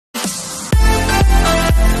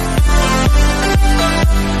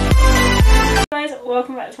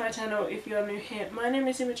welcome back to my channel if you are new here. My name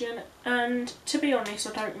is Imogen, and to be honest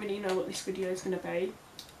I don't really know what this video is going to be.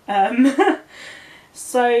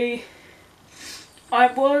 So I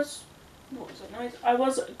was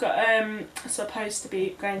supposed to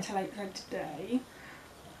be going to Lakeside today,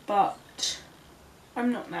 but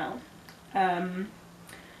I'm not now,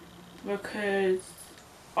 because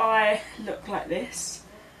I look like this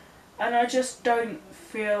and I just don't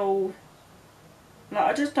feel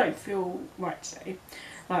right today,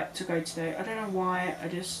 like to go today. I don't know why, I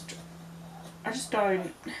just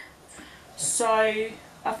don't. So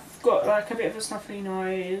I've got like a bit of a snuffly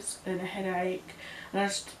nose and a headache, and I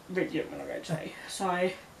just really didn't want to go today. So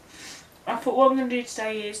I thought what I'm going to do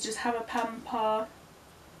today is just have a pamper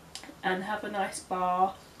and have a nice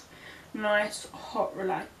bath, nice hot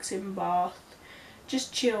relaxing bath,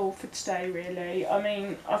 just chill for today really. I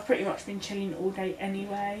mean, I've pretty much been chilling all day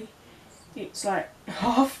anyway. It's like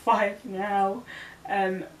 5:30 now,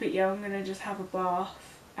 but yeah, I'm going to just have a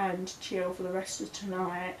bath and chill for the rest of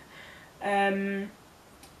tonight, and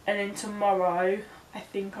then tomorrow I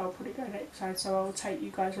think I'll probably go Lakeside, so I'll take you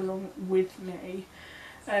guys along with me.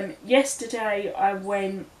 Yesterday I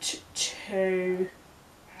went to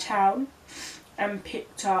town and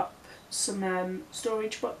picked up some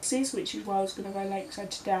storage boxes, which is why I was going to go Lakeside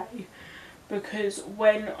today, because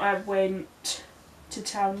when I went to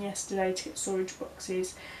town yesterday to get storage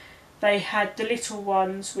boxes, they had the little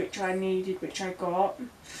ones which I needed, which I got,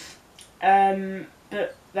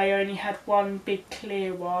 but they only had one big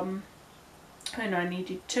clear one and I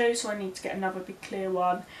needed two, so I need to get another big clear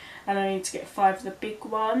one, and I need to get 5 of the big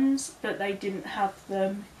ones, but they didn't have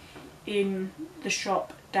them in the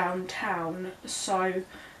shop downtown, so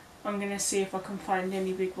I'm going to see if I can find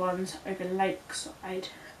any big ones over Lakeside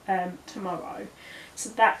tomorrow. So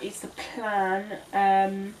that is the plan.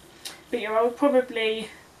 But yeah, I'll probably,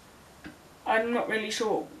 I'm not really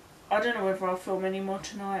sure, I don't know whether I'll film any more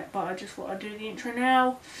tonight, but I just thought I'd do the intro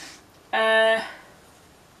now. And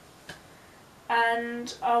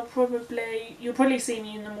you'll probably see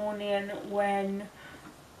me in the morning when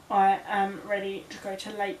I am ready to go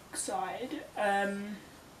to Lakeside.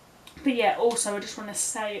 But yeah, also I just want to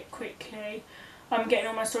say it quickly, I'm getting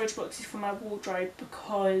all my storage boxes for my wardrobe,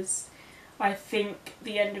 because I think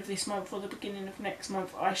the end of this month or the beginning of next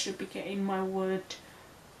month I should be getting my wood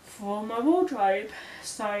for my wardrobe,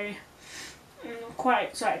 so I'm quite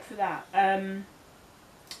excited for that.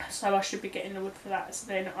 So I should be getting the wood for that, so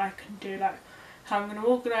then I can do like how I'm going to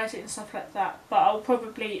organise it and stuff like that. But I'll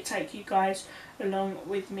probably take you guys along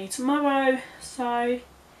with me tomorrow, so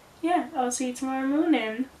yeah, I'll see you tomorrow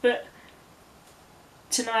morning. But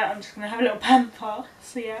tonight I'm just going to have a little pamper,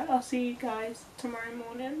 so yeah, I'll see you guys tomorrow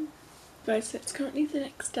morning. Guys, so it's currently the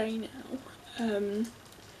next day now.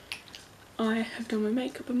 I have done my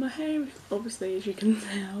makeup and my hair, obviously, as you can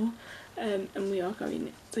tell, and we are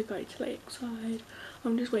going to go to Lakeside.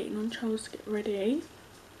 I'm just waiting on Charles to get ready,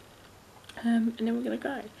 and then we're going to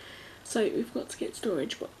go. So we've got to get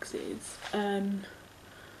storage boxes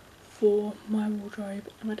for my wardrobe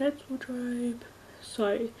and my dad's wardrobe,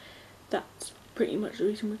 so that's pretty much the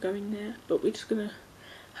reason we're going there. But we're just going to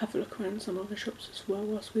have a look around some other shops as well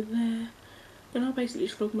whilst we're there, and I'll basically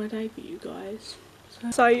just vlog my day for you guys.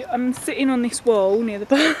 So I'm sitting on this wall near the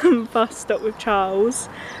bus stop with Charles,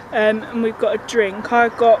 and we've got a drink. I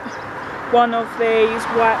got one of these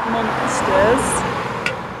white monsters.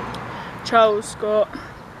 Charles got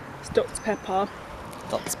Dr Pepper.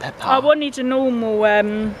 Dr Pepper. I wanted a normal,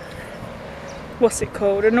 what's it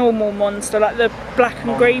called? A normal monster, like the black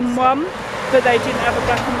and green one, but they didn't have a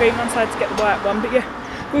black and green one, so I had to get the white one. But yeah,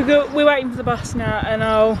 we're waiting for the bus now, and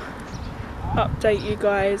I'll update you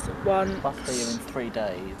guys Bus for you in 3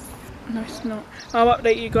 days. No, it's not. I'll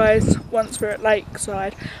update you guys once we're at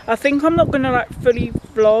Lakeside. I think I'm not going to like fully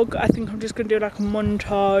vlog. I think I'm just going to do like a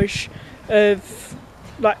montage of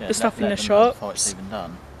like the stuff in the shops. Before it's even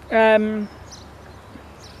done.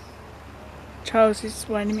 Charles is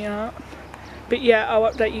winding me up. But yeah,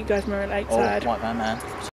 I'll update you guys when we're at Lakeside. Oh, white man.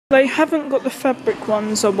 They haven't got the fabric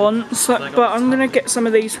ones I want, so, but I'm going to get some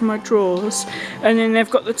of these from my drawers, and then they've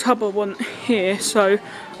got the tub I want here, so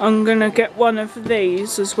I'm going to get one of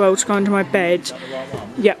these as well to go under my bed.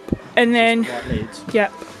 Yep. And then,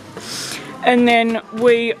 yep. And then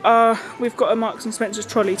we've got a Marks and Spencer's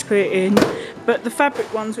trolley to put it in, but the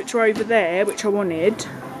fabric ones which are over there, which I wanted,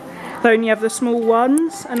 they only have the small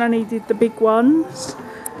ones, and I needed the big ones,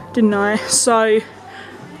 didn't I? So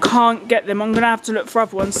can't get them. I'm gonna have to look for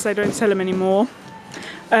other ones so they don't sell them anymore.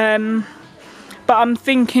 But I'm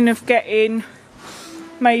thinking of getting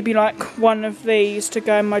maybe like one of these to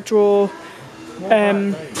go in my drawer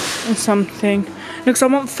or something. Because I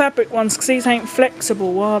want fabric ones because these ain't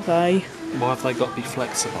flexible, are they? Why have they got to be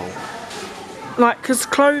flexible? Like, because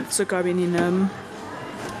clothes are going in them.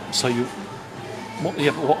 So you... What,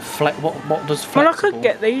 yeah, but what does flexible... Well, I could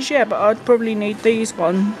get these, yeah, but I'd probably need these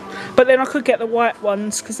ones. But then I could get the white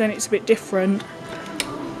ones because then it's a bit different.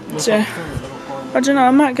 So, I don't know,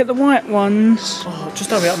 I might get the white ones. Oh,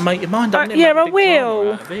 just hurry up and make your mind up. Yeah, I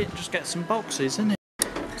will. Just get some boxes, innit?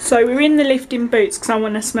 So we're in the lifting boots because I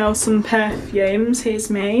want to smell some perfumes. Here's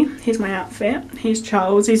me. Here's my outfit. Here's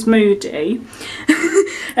Charles. He's moody.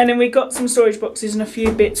 And then we got some storage boxes and a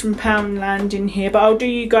few bits from Poundland in here. But I'll do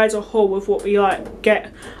you guys a haul of what we like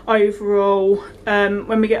get overall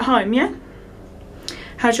when we get home, yeah?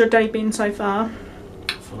 How's your day been so far?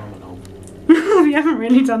 Phenomenal. We haven't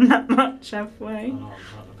really done that much, have we? Oh, I'm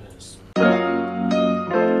trying to piss.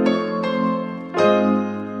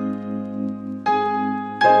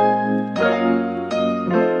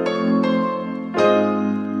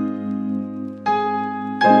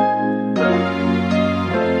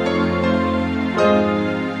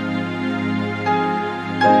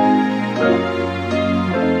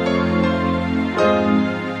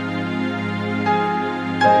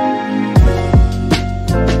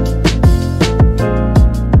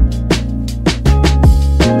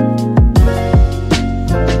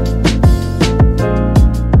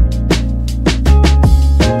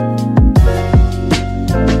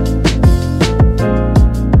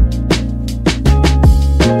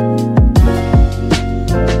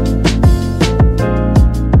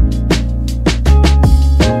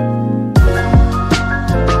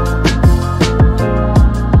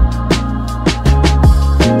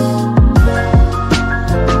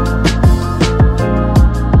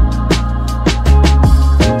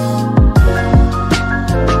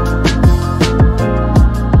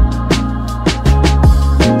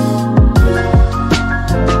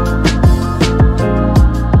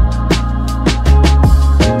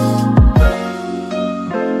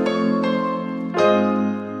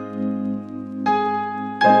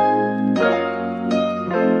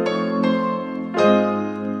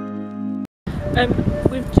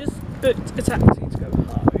 We've just booked a taxi to go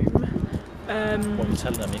home. What are you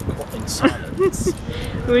telling them in silence?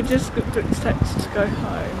 We just booked a taxi to go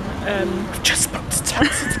home. We've just booked a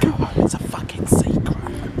taxi to go home. It's a fucking secret.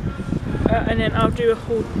 And then I'll do a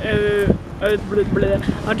haul.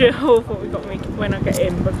 I'll do a haul of what we got when I get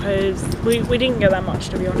in because we didn't get that much,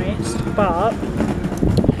 to be honest. But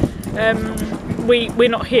we're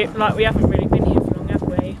not here. Like, we haven't really been here for long, have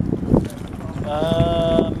we?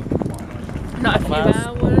 Not a few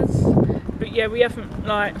hours. But yeah, we haven't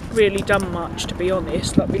like really done much, to be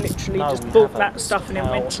honest. Like, we literally just bought that stuff and then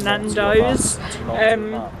went to Nando's.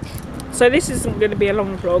 So this isn't going to be a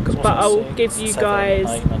long vlog, but I'll give you guys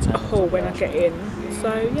a haul when I get in.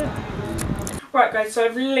 So yeah. Right guys, so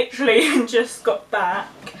I've literally just got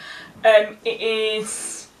back. It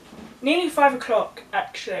is nearly 5 o'clock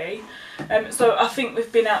actually. So I think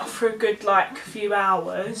we've been out for a good like few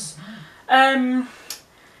hours. But I'm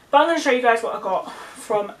going to show you guys what I got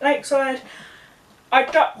from Lakeside. I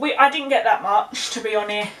didn't get that much, to be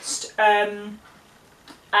honest, and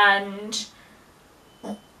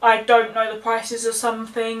I don't know the prices of some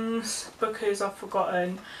things because I've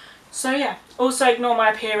forgotten. So yeah, also ignore my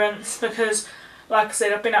appearance because, like I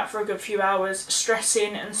said, I've been out for a good few hours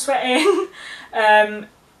stressing and sweating, and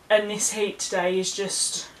this heat today is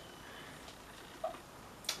just,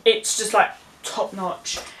 it's just like top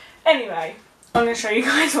notch. Anyway, I'm going to show you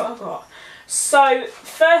guys what I've got. So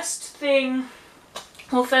first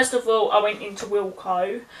of all, I went into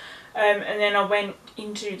Wilko, and then I went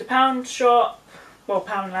into the pound shop, well,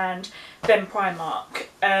 Poundland, then Primark.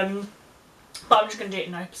 But I'm just going to do it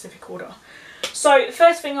in no specific order. So the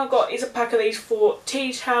first thing I got is a pack of these 4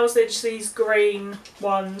 tea towels. They're just these green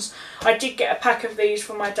ones. I did get a pack of these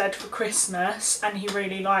for my dad for Christmas and he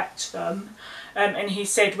really liked them. And he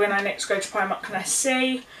said when I next go to Primark, can I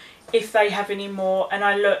see if they have any more? And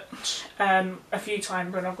I looked a few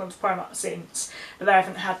times when I've gone to Primark since, but they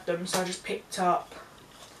haven't had them, so I just picked up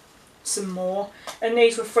some more. And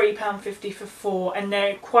these were £3.50 for 4, and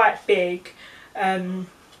they're quite big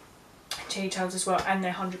tea towels as well, and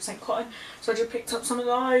they're 100% cotton, so I just picked up some of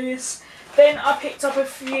those. Then I picked up a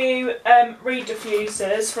few reed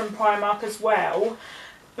diffusers from Primark as well,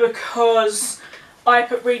 because I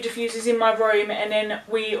put reed diffusers in my room and then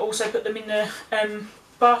we also put them in the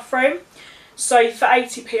bathroom. So for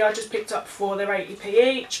 80p I just picked up 4, they're 80p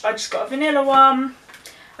each. I just got a vanilla one,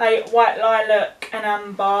 a white lilac and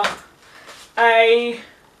amber, a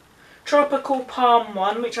tropical palm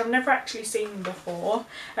one, which I've never actually seen before,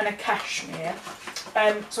 and a cashmere.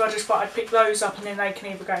 So I just thought I'd pick those up, and then they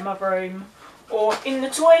can either go in my room or in the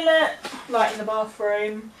toilet, like in the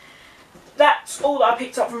bathroom. That's all that I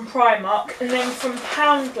picked up from Primark. And then from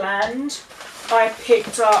Poundland, I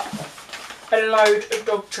picked up a load of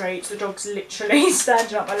dog treats. The dog's literally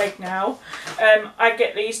standing up my leg now. I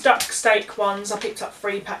get these duck steak ones. I picked up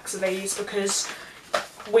 3 packs of these because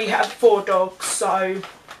we have 4 dogs, so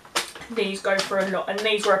these go for a lot, and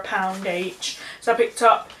these were £1 each. So I picked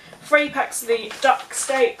up 3 packs of the duck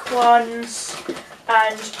steak ones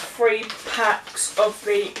and 3 packs of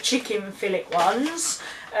the chicken fillet ones,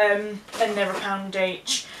 and they're £1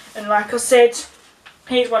 each. And like I said,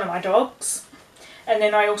 he's one of my dogs, and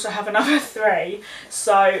then I also have another 3,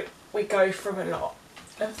 so we go through a lot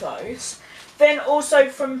of those. Then also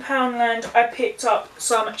from Poundland, I picked up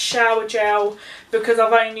some shower gel because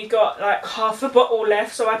I've only got like half a bottle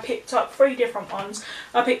left, so I picked up 3 different ones.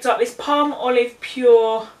 I picked up this Palmolive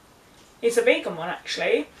Pure, it's a vegan one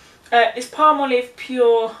actually, this Palmolive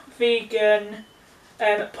Pure vegan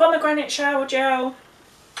pomegranate shower gel,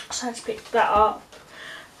 so I just picked that up.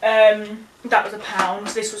 That was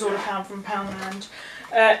 £1, this was all £1 from Poundland.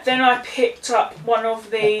 Then I picked up one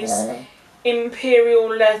of these Imperial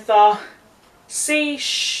Leather Sea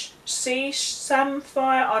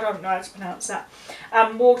Samphire, I don't know how to pronounce that,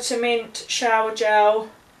 and Watermint shower gel,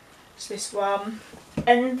 it's this one.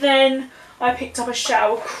 And then I picked up a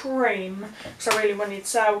shower cream because I really wanted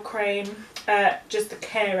shower cream, just the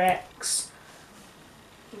Carex,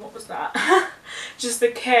 what was that? Just the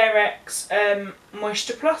Carex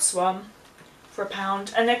Moisture Plus one for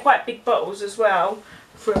 £1, and they're quite big bottles as well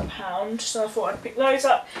for £1, so I thought I'd pick those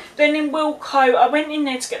up. Then in Wilko, I went in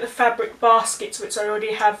there to get the fabric baskets, which I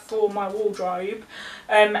already have for my wardrobe,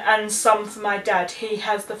 and some for my dad. He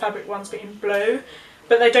has the fabric ones but in blue,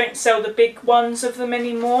 but they don't sell the big ones of them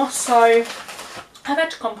anymore, so I've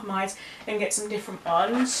had to compromise and get some different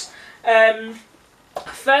ones.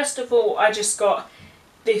 First of all, I just got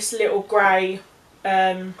this little grey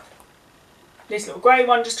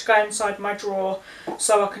one just to go inside my drawer,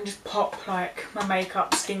 so I can just pop like my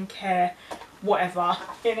makeup, skincare, whatever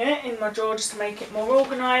in my drawer, just to make it more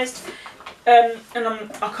organised. And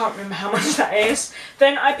I can't remember how much that is.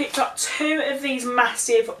 Then I picked up 2 of these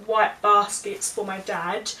massive white baskets for my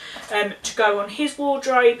dad, to go on his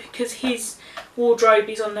wardrobe, because his wardrobe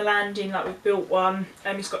is on the landing, like we've built one.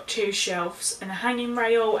 He's got 2 shelves and a hanging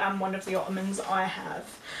rail and one of the ottomans that I have.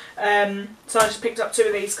 So I just picked up 2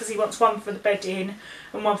 of these because he wants one for the bedding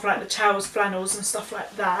and one for like the towels, flannels and stuff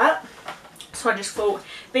like that. So I just thought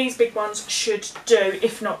these big ones should do.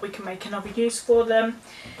 If not, we can make another use for them.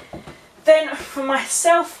 Then for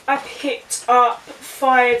myself, I picked up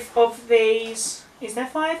 5 of these. Is there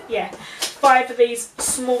 5? Yeah, 5 of these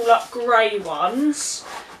smaller grey ones.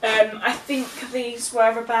 I think these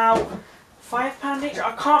were about £5 each.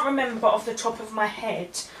 I can't remember off the top of my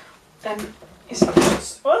head. It's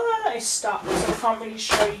stuck, so I can't really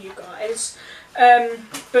show you guys.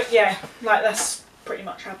 But yeah, like that's pretty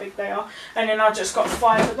much how big they are. And then I just got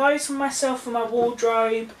 5 of those for myself for my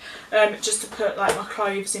wardrobe, just to put like my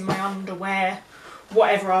clothes in, my underwear,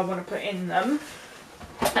 whatever I want to put in them.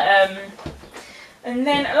 And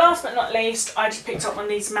then last but not least, I just picked up one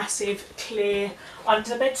of these massive clear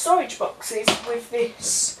under bed storage boxes with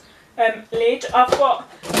this lid. I've got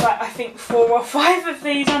like I think 4 or 5 of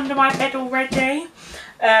these under my bed already,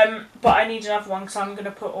 but I need another one because I'm going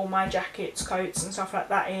to put all my jackets, coats and stuff like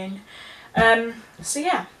that in. So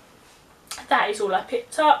yeah, that is all I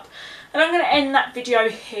picked up, and I'm going to end that video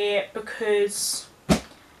here because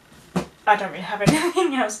I don't really have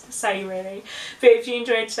anything else to say really. But if you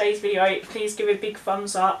enjoyed today's video, please give it a big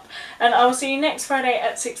thumbs up, and I will see you next Friday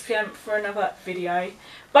at 6 PM for another video.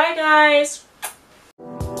 Bye guys!